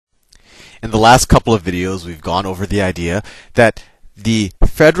In the last couple of videos, we've gone over the idea that the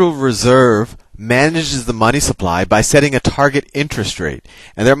Federal Reserve manages the money supply by setting a target interest rate.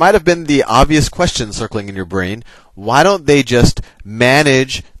 And there might have been the obvious question circling in your brain, why don't they just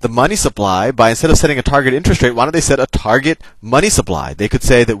manage the money supply by, instead of setting a target interest rate, why don't they set a target money supply? They could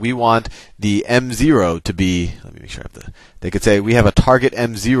say that we want the M0 to be, let me make sure I have they could say we have a target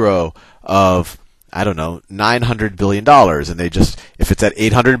M0 of, I don't know, $900 billion. And they just, if it's at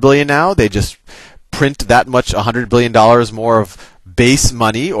 $800 billion now, they just print that much, $100 billion more of base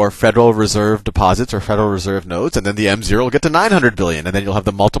money or Federal Reserve deposits or Federal Reserve notes, and then the M0 will get to $900 billion, and then you'll have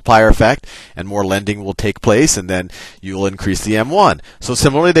the multiplier effect, and more lending will take place, and then you will increase the M1. So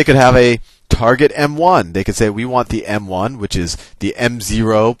similarly, they could have a target M1. They could say we want the M1, which is the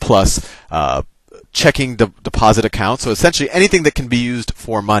M0 plus checking deposit account. So essentially anything that can be used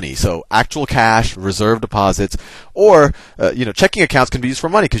for money. So actual cash, reserve deposits, or checking accounts can be used for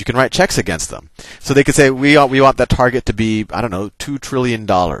money because you can write checks against them. So they could say we want that target to be, I don't know, $2 trillion.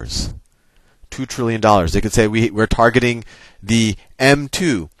 $2 trillion. They could say we're targeting the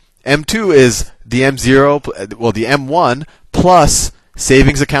M2. M2 is the M0, well, the M1 plus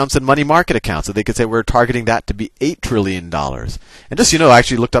savings accounts and money market accounts. So they could say we're targeting that to be $8 trillion. And just, I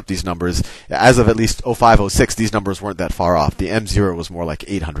actually looked up these numbers. As of at least 05, 06, these numbers weren't that far off. The M0 was more like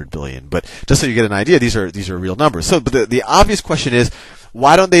 800 billion. But just so you get an idea, these are real numbers. So, but the obvious question is,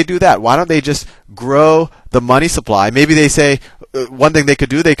 why don't they do that? Why don't they just grow the money supply? Maybe they say, one thing they could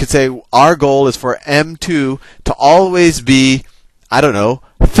do, they could say, our goal is for M2 to always be, I don't know,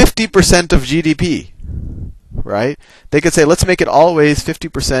 50% of GDP. Right? They could say, let's make it always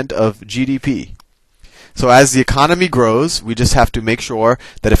 50% of GDP. So as the economy grows, we just have to make sure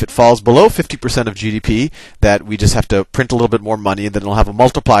that if it falls below 50% of GDP, that we just have to print a little bit more money, and then it'll have a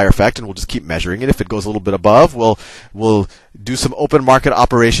multiplier effect, and we'll just keep measuring it. If it goes a little bit above, we'll do some open market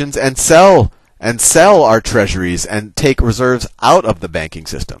operations and sell our treasuries and take reserves out of the banking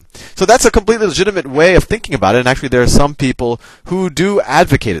system. So that's a completely legitimate way of thinking about it. And actually, there are some people who do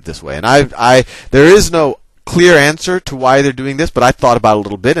advocate it this way. And there is no clear answer to why they're doing this, but I thought about it a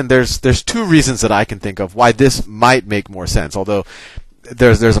little bit, and there's two reasons that I can think of why this might make more sense. Although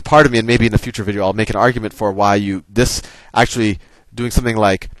there's a part of me, and maybe in a future video I'll make an argument for why this actually doing something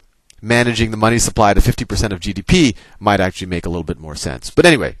like managing the money supply to 50% of GDP might actually make a little bit more sense. But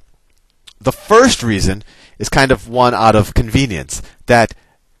anyway, the first reason is kind of one out of convenience, that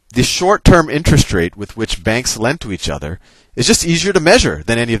the short-term interest rate with which banks lend to each other is just easier to measure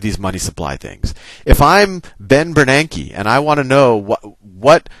than any of these money supply things. If I'm Ben Bernanke and I want to know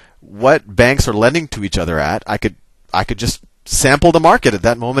what banks are lending to each other at, I could just sample the market at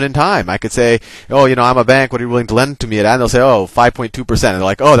that moment in time. I could say, I'm a bank, what are you willing to lend to me at? And they'll say, 5.2%. And they're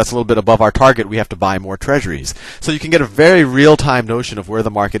like, that's a little bit above our target, we have to buy more treasuries. So you can get a very real-time notion of where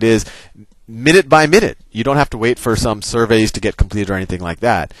the market is minute by minute. You don't have to wait for some surveys to get completed or anything like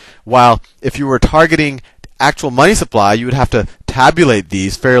that. While if you were targeting actual money supply, you would have to tabulate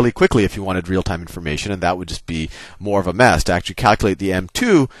these fairly quickly if you wanted real-time information, and that would just be more of a mess. To actually calculate the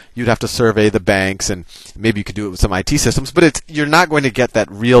M2, you'd have to survey the banks, and maybe you could do it with some IT systems, but you're not going to get that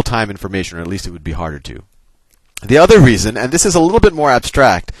real-time information, or at least it would be harder to. The other reason, and this is a little bit more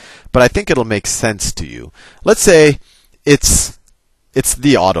abstract, but I think it'll make sense to you. Let's say it's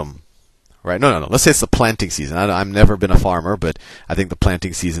the autumn. Right? No. Let's say it's the planting season. I've never been a farmer, but I think the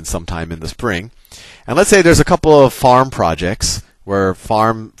planting season sometime in the spring. And let's say there's a couple of farm projects where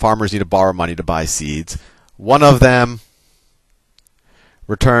farmers need to borrow money to buy seeds. One of them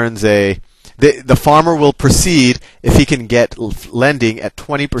returns the farmer will proceed if he can get lending at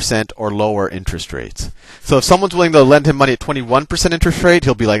 20% or lower interest rates. So if someone's willing to lend him money at 21% interest rate,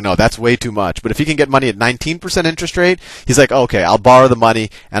 he'll be like, no, that's way too much. But if he can get money at 19% interest rate, he's like, okay, I'll borrow the money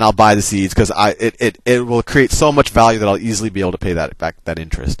and I'll buy the seeds because it will create so much value that I'll easily be able to pay that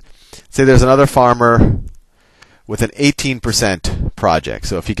interest. Say there's another farmer with an 18% project.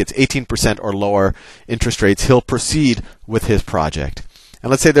 So if he gets 18% or lower interest rates, he'll proceed with his project. And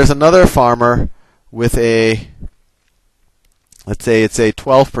let's say there's another farmer with let's say it's a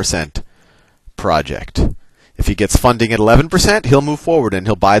 12% project. If he gets funding at 11%, he'll move forward and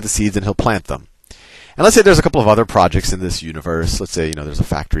he'll buy the seeds and he'll plant them. And let's say there's a couple of other projects in this universe. Let's say, there's a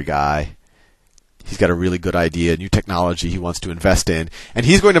factory guy. He's got a really good idea, new technology he wants to invest in. And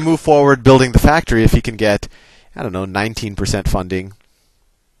he's going to move forward building the factory if he can get, 19% funding.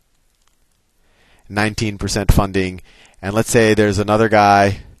 19% funding. And let's say there's another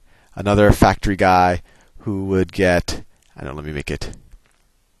factory guy who would get, who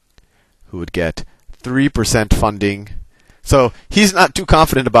would get 3% funding. So he's not too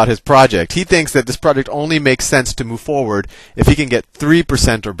confident about his project. He thinks that this project only makes sense to move forward if he can get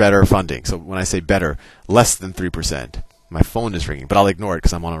 3% or better funding. So when I say better, less than 3%. My phone is ringing, but I'll ignore it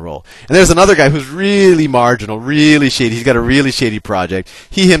because I'm on a roll. And there's another guy who's really marginal, really shady. He's got a really shady project.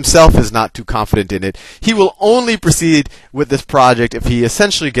 He himself is not too confident in it. He will only proceed with this project if he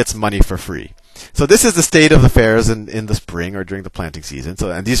essentially gets money for free. So this is the state of affairs in the spring or during the planting season.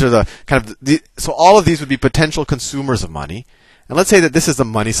 So, and these are the kind of so all of these would be potential consumers of money. And let's say that this is the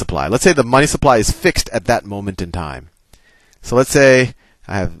money supply. Let's say the money supply is fixed at that moment in time. So let's say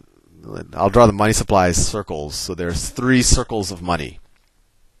I'll draw the money supply as circles. So there's 3 circles of money.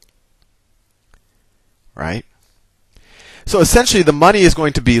 Right? So essentially the money is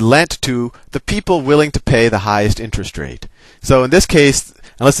going to be lent to the people willing to pay the highest interest rate. So in this case,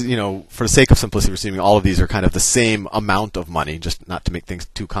 unless, for the sake of simplicity, we're assuming all of these are kind of the same amount of money, just not to make things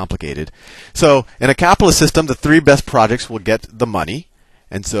too complicated. So in a capitalist system, the 3 best projects will get the money.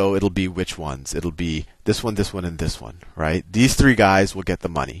 And so it'll be which ones? It'll be this one, and this one, right? These 3 guys will get the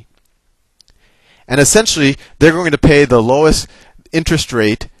money. And essentially, they're going to pay the lowest interest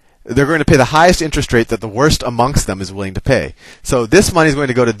rate. They're going to pay the highest interest rate that the worst amongst them is willing to pay. So this money is going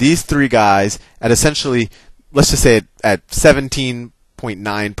to go to these 3 guys at essentially, let's just say at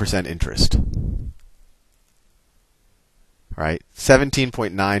 17.9% interest. Right?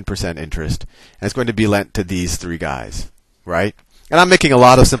 17.9% interest. And it's going to be lent to these 3 guys. Right? And I'm making a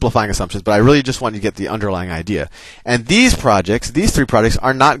lot of simplifying assumptions, but I really just want you to get the underlying idea. And these 3 projects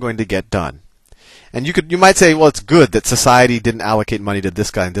are not going to get done. And you might say, well, it's good that society didn't allocate money to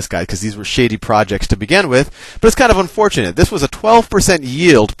this guy and this guy because these were shady projects to begin with. But it's kind of unfortunate. This was a 12%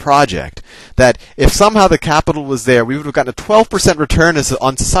 yield project that if somehow the capital was there, we would have gotten a 12% return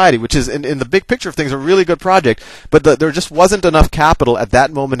on society, which is in the big picture of things a really good project. But there just wasn't enough capital at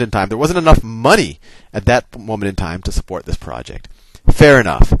that moment in time. There wasn't enough money at that moment in time to support this project. Fair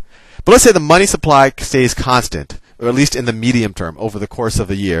enough. But let's say the money supply stays constant, or at least in the medium term over the course of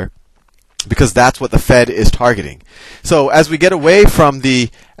a year, because that's what the Fed is targeting. So as we get away from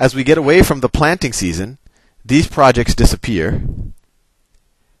the planting season, these projects disappear.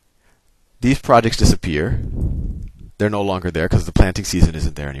 These projects disappear. They're no longer there because the planting season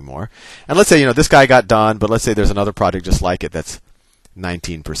isn't there anymore. And let's say this guy got done, but let's say there's another project just like it that's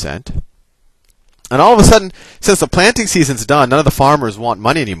 19%. And all of a sudden, since the planting season's done, none of the farmers want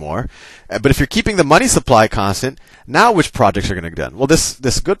money anymore. But if you're keeping the money supply constant, now which projects are going to get done? Well, this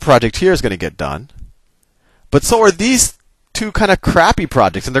good project here is going to get done. But so are these 2 kind of crappy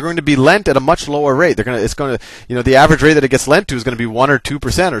projects, and they're going to be lent at a much lower rate. The average rate that it gets lent to is going to be 1 or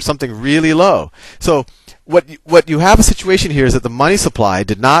 2% or something really low. So what you have a situation here is that the money supply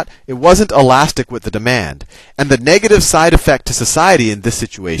it wasn't elastic with the demand. And the negative side effect to society in this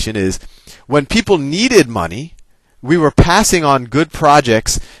situation is when people needed money, we were passing on good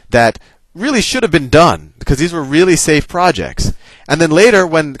projects that really should have been done because these were really safe projects. And then later,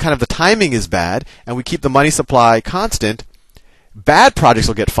 when kind of the timing is bad and we keep the money supply constant, bad projects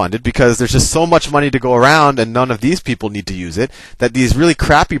will get funded because there's just so much money to go around and none of these people need to use it, that these really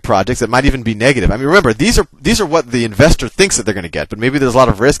crappy projects that might even be negative. I mean, remember, these are what the investor thinks that they're going to get, but maybe there's a lot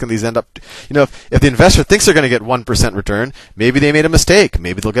of risk and these end up, if the investor thinks they're going to get 1% return, maybe they made a mistake.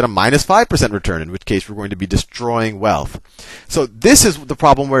 Maybe they'll get a minus 5% return, in which case we're going to be destroying wealth. So this is the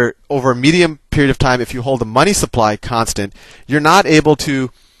problem where over a medium period of time, if you hold the money supply constant, you're not able to,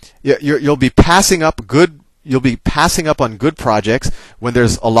 you'll be passing up on good projects when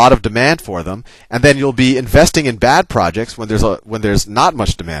there's a lot of demand for them, and then you'll be investing in bad projects when there's not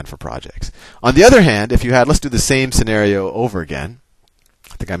much demand for projects. On the other hand, if you had, let's do the same scenario over again.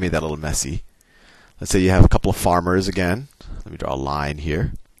 I think I made that a little messy. Let's say you have a couple of farmers again. Let me draw a line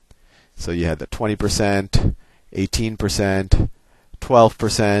here. So you had the 20%, 18%,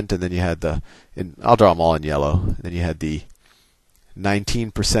 12%, and then you had I'll draw them all in yellow. And then you had the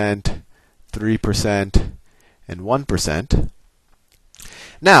 19%, 3%, and 1%.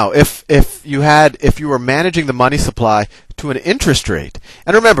 Now, if you were managing the money supply to an interest rate,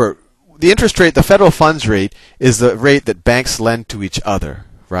 and remember, the interest rate, the federal funds rate, is the rate that banks lend to each other,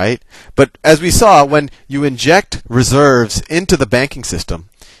 right? But as we saw, when you inject reserves into the banking system,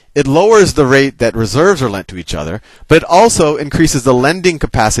 it lowers the rate that reserves are lent to each other, but it also increases the lending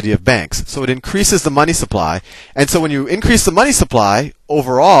capacity of banks. So it increases the money supply. And so when you increase the money supply,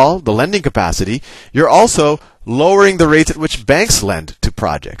 overall, the lending capacity, you're also lowering the rates at which banks lend to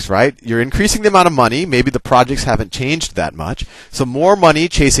projects, right? You're increasing the amount of money. Maybe the projects haven't changed that much. So more money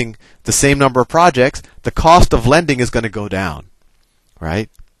chasing the same number of projects, the cost of lending is going to go down, right?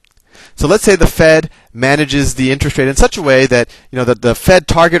 So let's say the Fed manages the interest rate in such a way that the Fed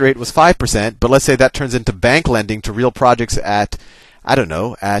target rate was 5%, but let's say that turns into bank lending to real projects at, I don't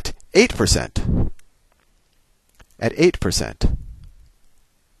know, at 8%. At 8%.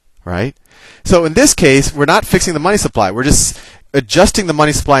 Right? So in this case, we're not fixing the money supply. We're just adjusting the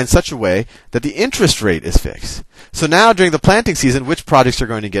money supply in such a way that the interest rate is fixed. So now during the planting season, which projects are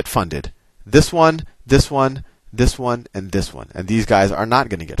going to get funded? This one, this one, this one, and this one. And these guys are not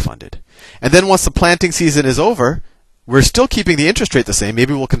going to get funded. And then once the planting season is over, we're still keeping the interest rate the same.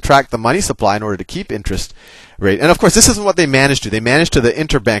 Maybe we'll contract the money supply in order to keep interest rate. And of course, this isn't what they manage to. They manage to the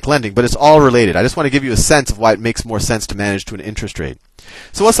interbank lending, but it's all related. I just want to give you a sense of why it makes more sense to manage to an interest rate.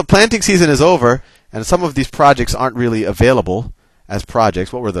 So once the planting season is over, and some of these projects aren't really available as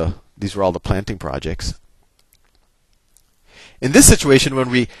projects. These were all the planting projects. In this situation, when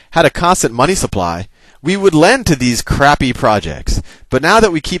we had a constant money supply, we would lend to these crappy projects. But now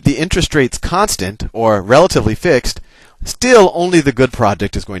that we keep the interest rates constant, or relatively fixed, still only the good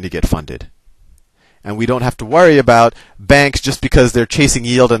project is going to get funded. And we don't have to worry about banks just because they're chasing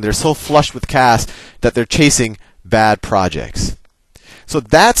yield and they're so flush with cash that they're chasing bad projects. So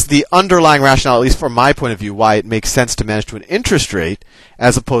that's the underlying rationale, at least from my point of view, why it makes sense to manage to an interest rate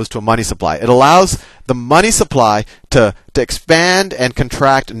as opposed to a money supply. It allows the money supply to expand and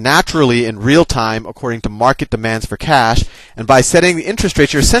contract naturally in real time according to market demands for cash. And by setting the interest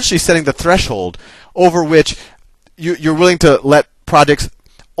rates, you're essentially setting the threshold over which you're willing to let projects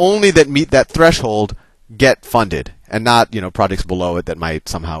only that meet that threshold get funded, and not projects below it that might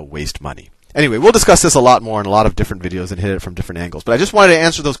somehow waste money. Anyway, we'll discuss this a lot more in a lot of different videos and hit it from different angles. But I just wanted to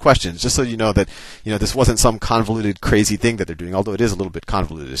answer those questions, just so you know that this wasn't some convoluted, crazy thing that they're doing. Although it is a little bit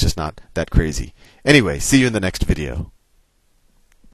convoluted, it's just not that crazy. Anyway, see you in the next video.